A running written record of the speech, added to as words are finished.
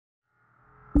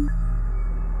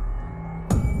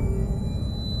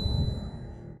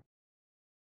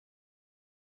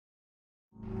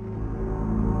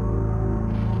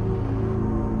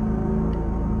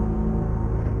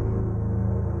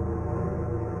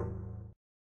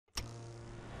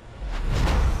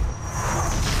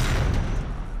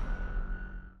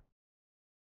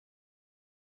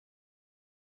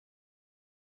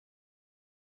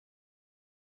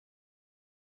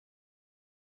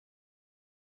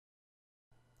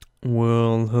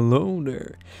Well, hello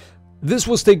there. This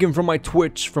was taken from my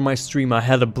Twitch, from my stream. I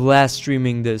had a blast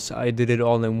streaming this. I did it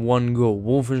all in one go.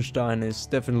 Wolfenstein is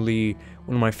definitely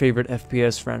one of my favorite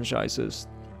FPS franchises.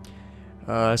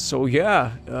 So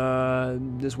yeah,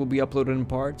 this will be uploaded in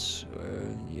parts,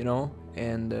 you know,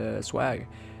 and swag.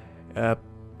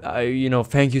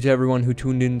 Thank you to everyone who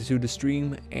tuned into the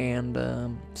stream and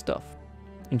stuff.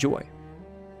 Enjoy.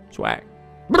 Swag.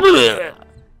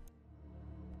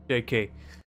 JK.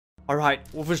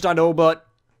 Alright, Wolfenstein Obert.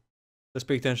 Let's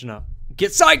pay attention now.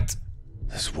 Get psyched!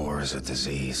 This war is a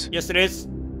disease. Yes, it is.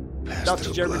 Passed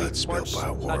through blood spilled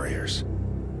by warriors.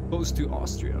 Close to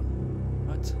Austria.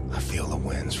 What? I feel the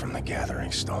winds from the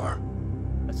gathering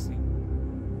storm. Let's see.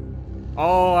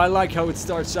 Oh, I like how it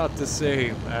starts out the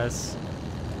same as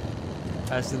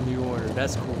the New Order.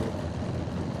 That's cool.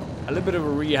 A little bit of a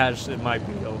rehash it might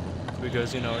be though,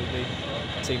 because you know they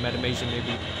same animation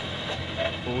maybe.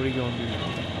 But what are you gonna do?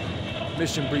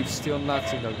 Mission brief still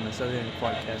Nazi documents. I didn't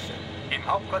quite catch that. Im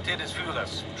Hauptquartier des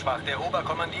Führers sprach der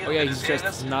Oberkommandierende des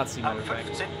Heeres am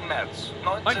 15. März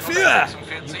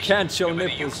 1946 You can't show über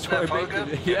die nipples, jüngsten Erfolge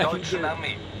der deutschen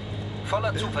Armee.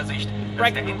 Voller Zuversicht,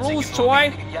 dass der einzige in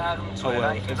wenigen Jahren zu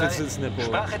erreichen sei,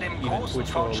 sprach dem großen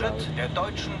Fortschritt der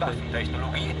deutschen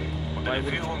Waffentechnologie unter der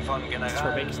Führung von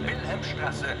General Wilhelm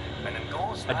Strasse einen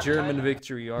großen A German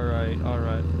victory, alright.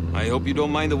 I hope you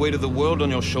don't mind the weight of the world on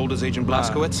your shoulders, Agent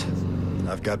Blazkowicz.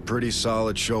 I've got pretty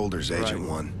solid shoulders, Agent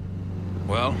 1.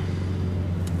 Well,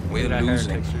 we're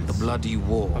losing the bloody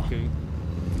war. Okay.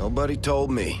 Nobody told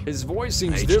me. His voice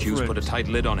seems HQ's different. put a tight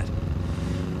lid on it.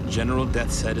 General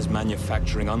Deathshead is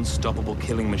manufacturing unstoppable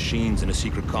killing machines in a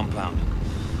secret compound.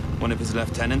 One of his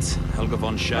lieutenants, Helga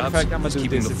von Schabbs, is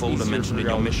keeping the folder mentioned in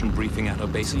your mission briefing at her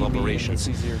base of operations,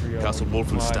 Castle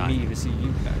Wolfenstein.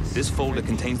 This folder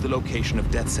contains the location of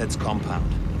Deathshead's compound.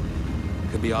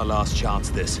 Could be our last chance,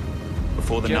 this.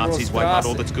 Before the Nazis wipe out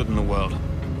all that's good in the world.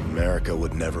 America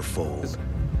would never fold.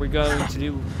 We're going to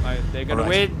do... they're gonna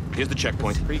win. Here's the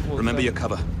checkpoint. Remember your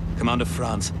cover. Commander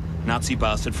Franz. Nazi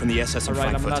bastard from the SS in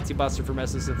Frankfurt. I'm a Nazi bastard from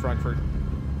SS in Frankfurt.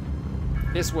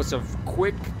 This was a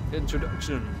quick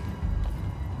introduction.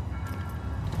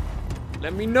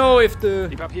 Let me know if the...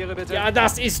 Die Papiere bitte. Ja,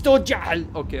 das ist total...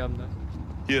 Okay, I'm done.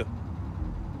 Here.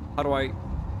 How do I...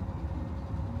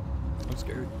 I'm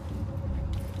scared.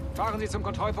 Fahren Sie zum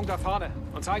Kontrollpunkt da vorne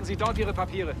und zeigen Sie dort Ihre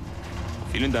Papiere.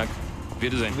 Vielen Dank.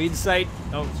 Wiedersehen. Wiedersehen.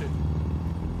 Oh, shit.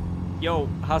 Yo,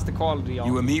 how's the quality on?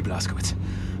 You and me, Blazkowicz.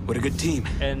 We're a good team.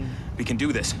 And we can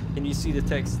do this. can you see the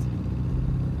text?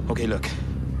 Okay, look.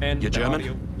 And You're German?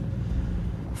 audio.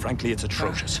 Frankly, it's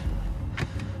atrocious.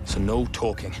 So no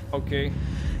talking. Okay.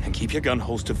 And keep your gun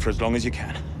holstered for as long as you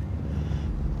can.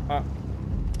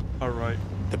 Alright.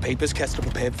 The papers Kessler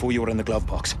prepared for you are in the glove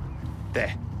box.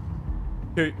 There.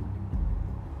 Okay.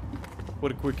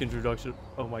 What a quick introduction.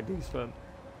 Oh my days, fam.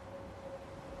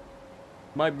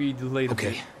 Might be delayed.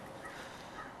 Okay.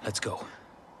 Let's go.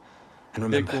 And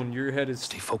Big remember, one, your head is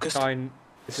stay focused,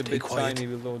 it's a stay bit quiet, tiny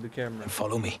below the camera. and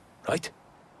follow me, right?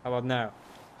 How about now?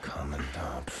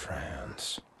 Commandant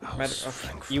Franz. Matter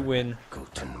of you win.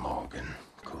 Guten Morgen.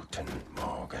 Guten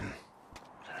Morgen.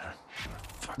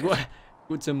 Fuck it. What?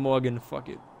 Guten Morgen, fuck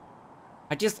it.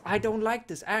 I don't like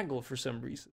this angle for some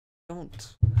reason.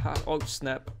 Don't. Oh,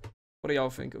 snap. What do y'all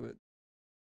think of it?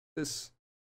 This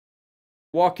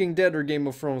Walking Dead or Game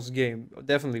of Thrones game?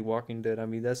 Definitely Walking Dead. I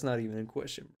mean, that's not even in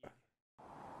question.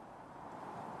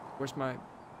 Where's my...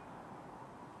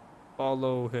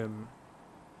 Follow him.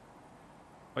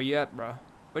 Where you at, bruh?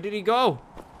 Where did he go?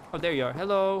 Oh, there you are.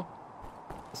 Hello.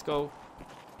 Let's go.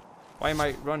 Why am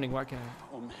I running? Why can't I?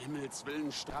 Himmels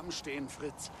Willen stramm stehen,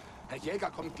 Fritz. Herr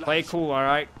Jäger kommt gleich. Play cool,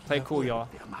 alright? Play cool, y'all.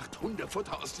 Er macht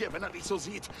Hundefutter aus dir, wenn dich so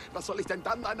sieht. Was soll ich denn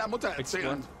dann deiner Mutter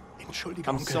erzählen?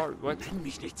 Entschuldigung, I'm sorry, what? Nenn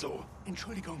mich nicht so.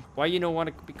 Entschuldigung. Why you don't want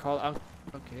to be called out?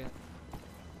 Okay.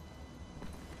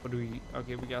 What do we...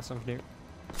 Okay, we got something here.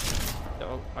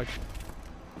 Oh,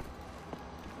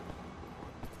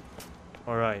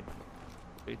 alright.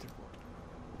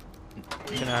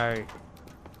 Can I...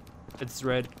 It's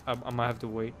red. I might have to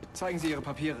wait. Zeigen Sie Ihre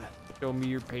Papiere. Show me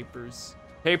your papers.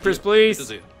 Papers,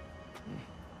 please!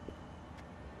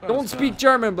 Don't speak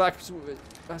German,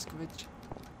 Blazkowicz.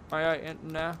 May I enter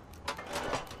now?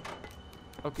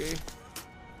 Okay.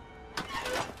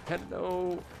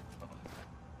 Hello.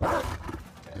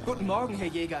 Guten Morgen, Herr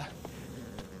Jäger.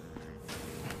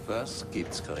 Was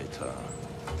gibt's, Greta?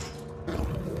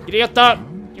 Greta!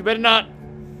 You better not!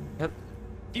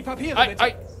 Die Papiere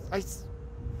bitte.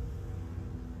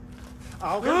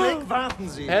 Augenblick, warten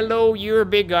Sie. Hello, you're a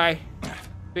big guy.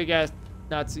 Big ass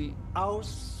Nazi.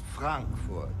 Aus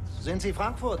Frankfurt. Sind Sie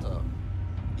Frankfurter?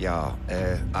 Ja,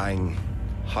 ein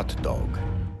Hotdog.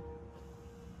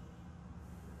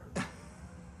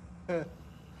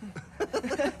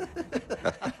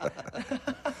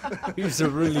 He's a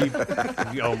really...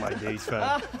 Oh my days,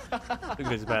 fam. Look at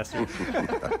this bastard.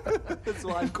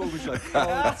 So ein komischer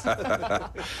Kauz.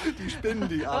 Die spinnen,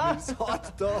 die Amis.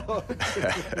 Hotdog.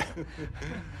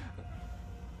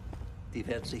 Die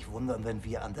werden sich wundern, wenn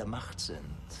wir an der Macht sind.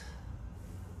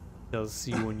 They'll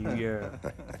see when you hear.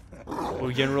 Oh,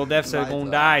 General Deathshead gonna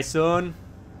die, son.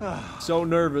 So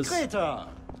nervous. Greta!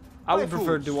 I would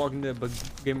prefer The Walking Dead, but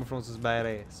Game of Thrones is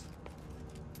badass.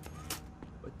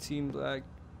 But Team Black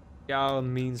Gal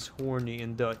means horny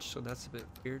in Dutch, so that's a bit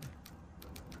weird.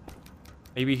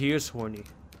 Maybe he is horny.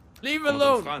 Leave it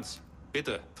alone! Franz,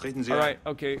 bitte, treten Sie Alright,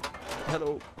 okay.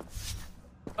 Hello.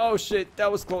 Oh shit,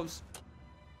 that was close.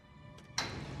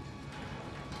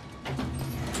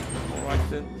 Alright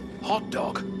then. Hot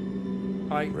dog.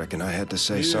 I Reckon I had to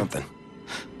say something.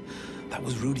 That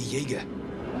was Rudi Jäger,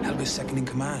 Helga's second in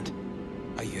command.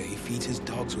 I hear he feeds his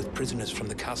dogs with prisoners from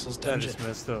the castle's That dungeon. is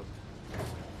messed up.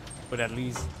 But at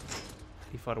least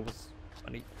he thought it was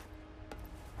funny.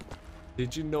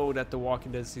 Did you know that The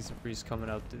Walking Dead Season 3 is coming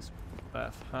out this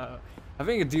month? I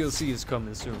think a DLC is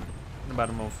coming soon. In about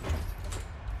a month.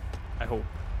 I hope.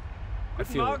 I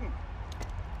feel it. Morgen.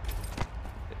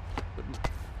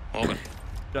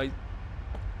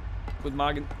 Good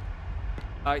morning.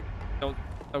 I don't...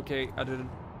 Okay, I didn't...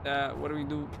 what do we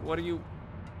do? What do you...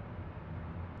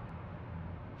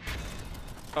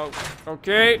 Oh,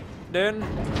 okay, then.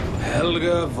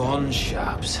 Helga von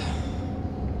Schabbs.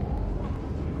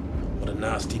 What a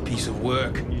nasty piece of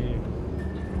work. Yeah.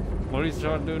 What are you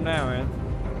trying to do now, man?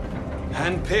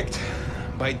 Handpicked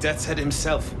by Deathshead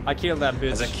himself. I killed that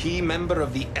bitch. As a key member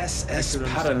of the SS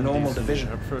Paranormal Division.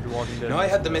 I prefer The Walking Dead. Now, I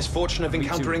had the misfortune of Me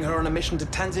encountering too. her on a mission to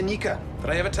Tanzania. Did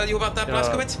I ever tell you about that,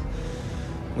 Blazkowicz?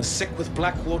 Was sick with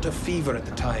blackwater fever at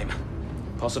the time.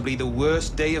 Possibly the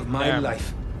worst day of my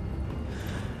life.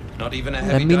 Not even a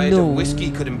heavy diet of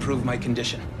whiskey could improve my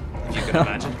condition, if you can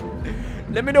imagine.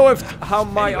 Let me know if how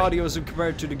my audio is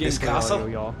compared to the This gameplay castle,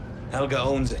 audio, y'all. Helga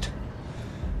owns it.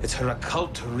 It's her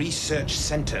occult research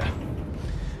center.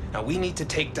 Now we need to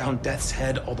take down Death's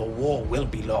Head or the war will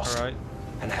be lost. All right.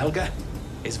 And Helga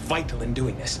is vital in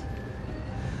doing this.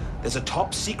 There's a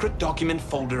top secret document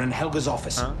folder in Helga's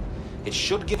office. Huh? It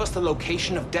should give us the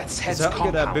location of Death's Head's Look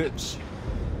at that compound. bitch.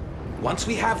 Once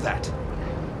we have that,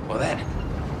 well then,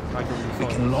 we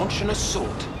can launch an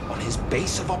assault on his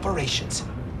base of operations.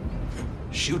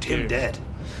 Shoot him dead.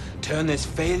 Turn this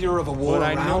failure of a war But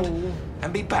I around know-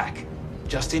 and be back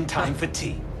just in time for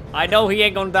tea. I know he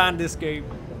ain't gonna die in this game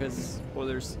because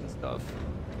spoilers and stuff.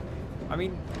 I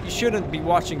mean, you shouldn't be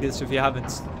watching this if you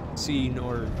haven't seen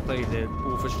or played the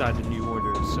Wolfenstein: The New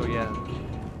Order. So yeah,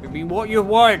 you're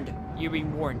warned. You've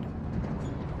been warned.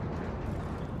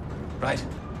 Right.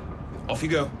 Off you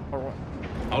go. All right.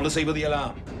 I'll disable the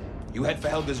alarm. You head for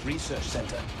Helga's research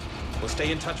center. We'll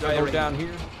stay in touch Do I via go radio. down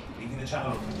here? Leaving the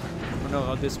channel. Oh,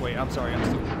 no, this way. I'm sorry. I'm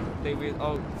stupid. David.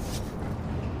 Oh.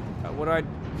 What do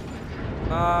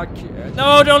I?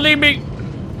 No! Don't leave me.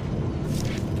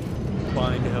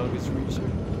 Find Helga's research.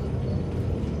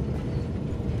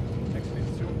 Next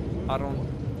phase. I don't.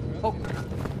 Oh.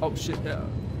 Oh shit.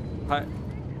 Hi.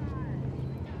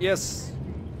 Yes.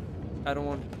 I don't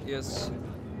want. Yes.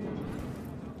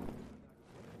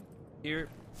 Here.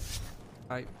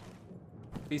 Hi.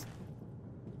 Please.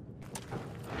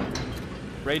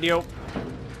 Radio.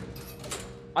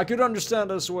 I could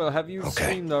understand as well. Have you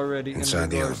streamed already Inside in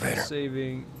the regards to elevator.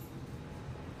 saving?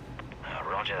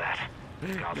 Roger that.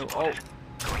 Scouts No, spotted.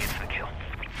 Going in for the kill.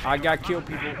 I got kill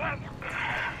people.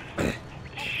 There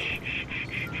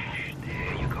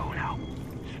you go now.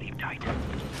 Sleep tight.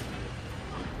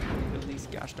 At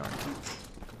least, gosh darn.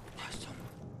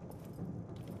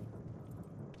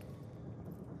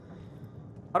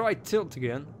 How do I tilt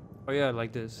again? Oh yeah,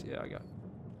 like this. Yeah, I got.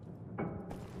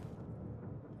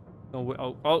 No, wait.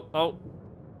 Oh.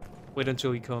 Wait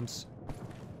until he comes.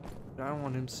 I don't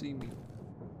want him to see me.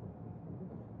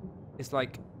 It's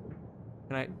like,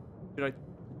 should I?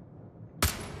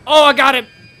 Oh, I got him!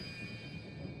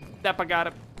 Yep, I got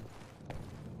him.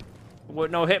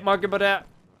 What? No hit marker, but that.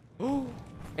 Oh,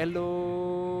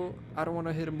 hello. I don't want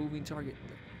to hit a moving target.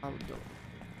 I would go.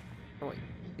 Oh wait,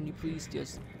 can you please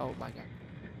just? Oh my god.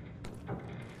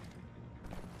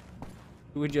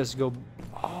 We just go.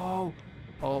 Oh.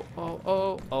 Oh oh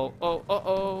oh oh oh oh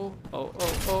oh oh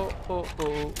oh oh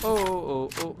oh oh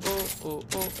oh oh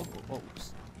oh oh.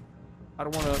 I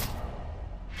don't wanna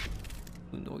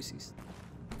do noises.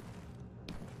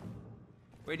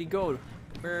 Where'd he go?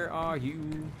 Where are you?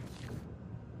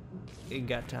 Ain't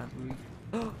got time to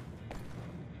read.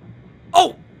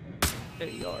 Oh! There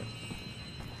you are.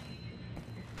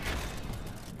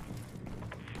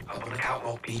 I'll put a count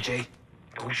out, BJ.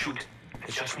 Don't shoot.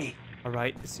 It's just me.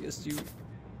 Alright, it's just you.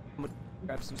 I'm gonna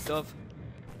grab some stuff.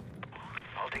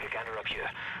 I'll take a gander up here.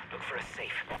 Look for a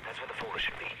safe. That's where the folder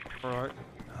should be. Alright.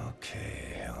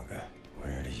 Okay, Helga.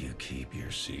 Where do you keep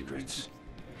your secrets?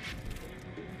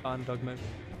 On dog man.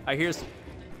 I hear. Is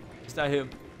that him?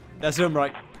 That's him,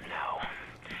 right? Now,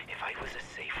 if I was a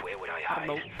safe, where would I hide?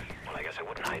 Well, I guess I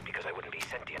wouldn't hide because I wouldn't be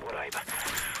sentient, would I? But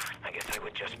I guess I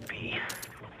would just be.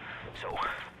 So,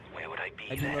 where would I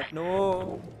be I do then? not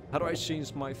know. How do I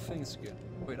change my things again?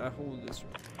 Wait, I hold this.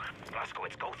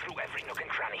 Blazkowicz, go through every nook and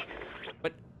cranny.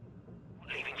 What?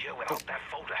 Leaving you without that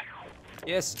folder.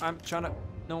 Yes, I'm trying to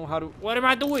know how to. What am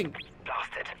I doing?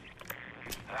 Blasted.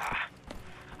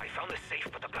 I found the safe,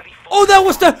 but the bloody folder. Oh, that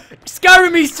was the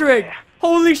Skyrim Easter egg!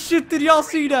 Holy shit, did y'all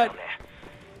see that?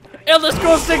 Elder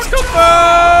Scrolls 6 confirmed!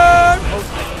 Oh.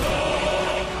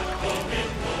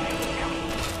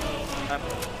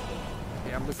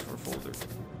 Yeah, I'm looking for a folder.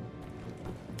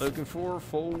 Looking for a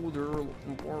folder.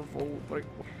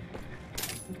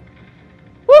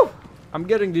 Woo! I'm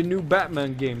getting the new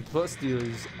Batman game plus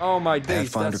deals. Oh my days,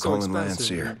 Pathfinder that's so calling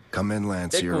expensive. Landseer. Come in,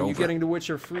 Landseer. You over. getting The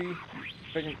Witcher free?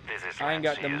 I ain't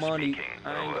got the money.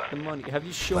 I ain't got the money. Have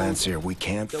you shown Landseer, we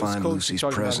can't find Lucy's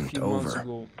present. Over.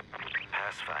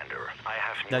 Pathfinder, I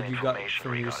have That you got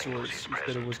from your source. You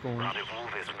said it was going. Rendezvous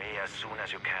with me as soon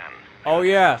as you can. Oh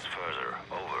yeah. Further,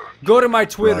 over. Go to my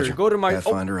Twitter. Roger. Go to my.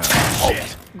 Pathfinder out.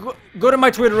 Go to my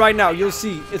Twitter right now. You'll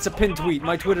see. It's a pinned tweet.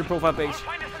 My Twitter profile page.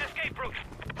 Find us an escape route.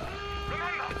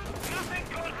 Remember, nothing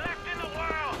good left in the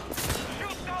world.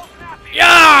 Shoot those Nazis.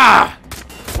 Yeah!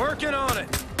 Working on it.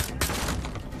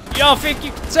 Y'all think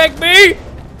you can take me?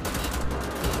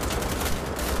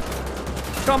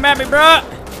 Come at me, bruh.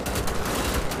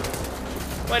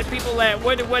 Where the people at?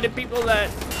 Where the people at?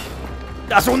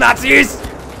 That's all Nazis!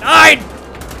 Nein!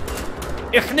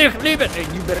 Ich nicht liebe. Hey,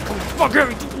 you better come fuck here.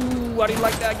 Ooh, I didn't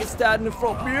like that. I get stabbed in the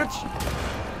front, bitch.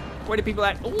 Where the people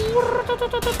at? Ooh,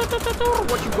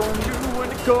 what you gonna do when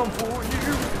they come for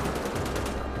you?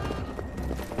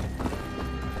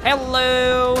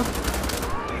 Hello.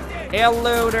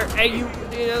 Hello there. Hey, you.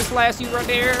 This last you right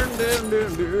there.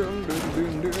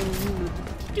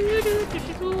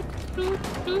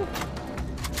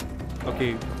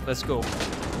 Okay, let's go.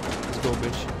 Let's go,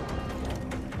 bitch.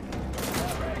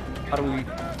 How do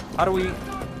we?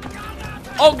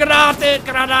 Oh, granate!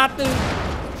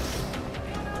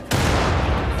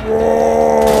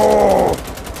 Whoa!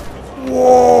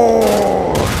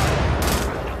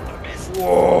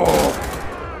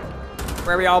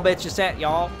 Where are y'all bitches at,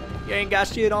 y'all? You ain't got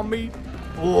shit on me.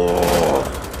 Whoa!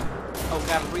 Oh,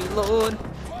 gotta reload.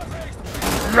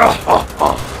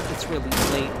 It's really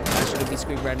late. I shouldn't be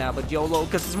screaming right now, but YOLO,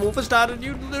 because it's Wolfenstein and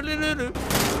you.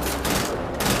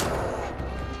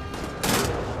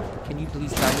 Can you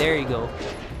please die? There you go.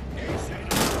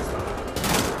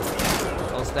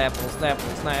 Oh snap, oh snap,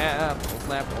 oh snap, oh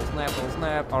snap, oh snap, oh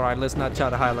snap. Alright, let's not try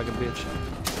to hide like a bitch.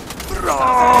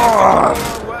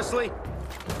 Wesley.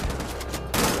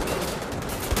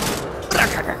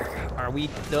 Are we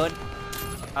done?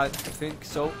 I think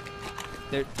so.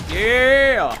 There.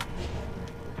 Yeah!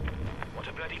 What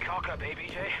a bloody cocker, baby,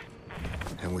 Jay.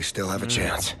 And we still have a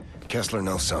chance. Kessler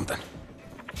knows something.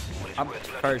 I'm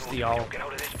thirsty, y'all.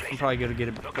 I'm probably gonna get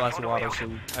a glass of water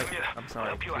soon. I'm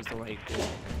sorry, please don't hate.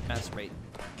 Masturbate.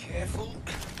 Careful.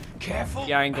 Careful.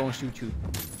 Yeah, I ain't gonna shoot you.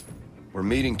 We're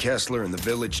meeting Kessler in the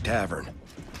village tavern.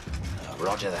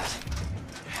 Roger that.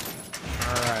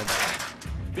 Alright.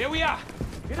 Here we are.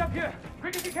 Get up here.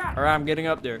 Quick as you can. Alright, I'm getting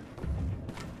up there.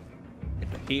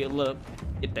 Get the heel up.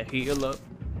 Get the heel up.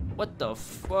 What the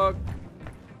fuck?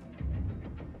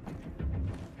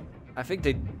 I think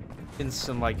they, in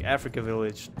some like Africa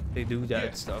village, they do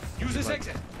that stuff. Use this like,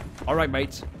 exit. Alright,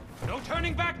 mates. No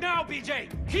turning back now, BJ.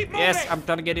 Keep moving. Yes, I'm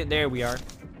trying to get it. There we are.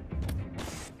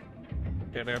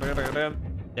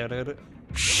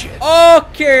 Shit.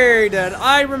 Okay, then.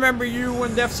 I remember you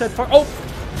when Deathshead fuck. Oh!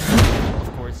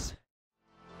 Of course.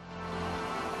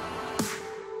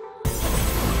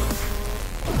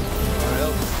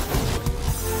 Well.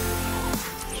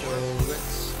 So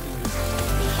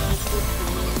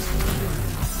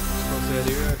let's head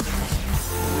here.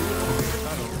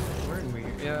 Where are we?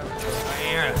 Yeah.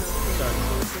 Sorry.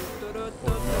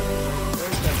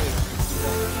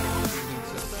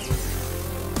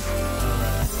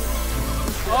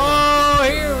 Oh,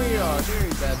 here we are.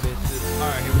 There's that bitch.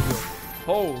 Alright, here we go.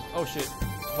 Hold. Oh shit.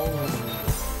 Hold.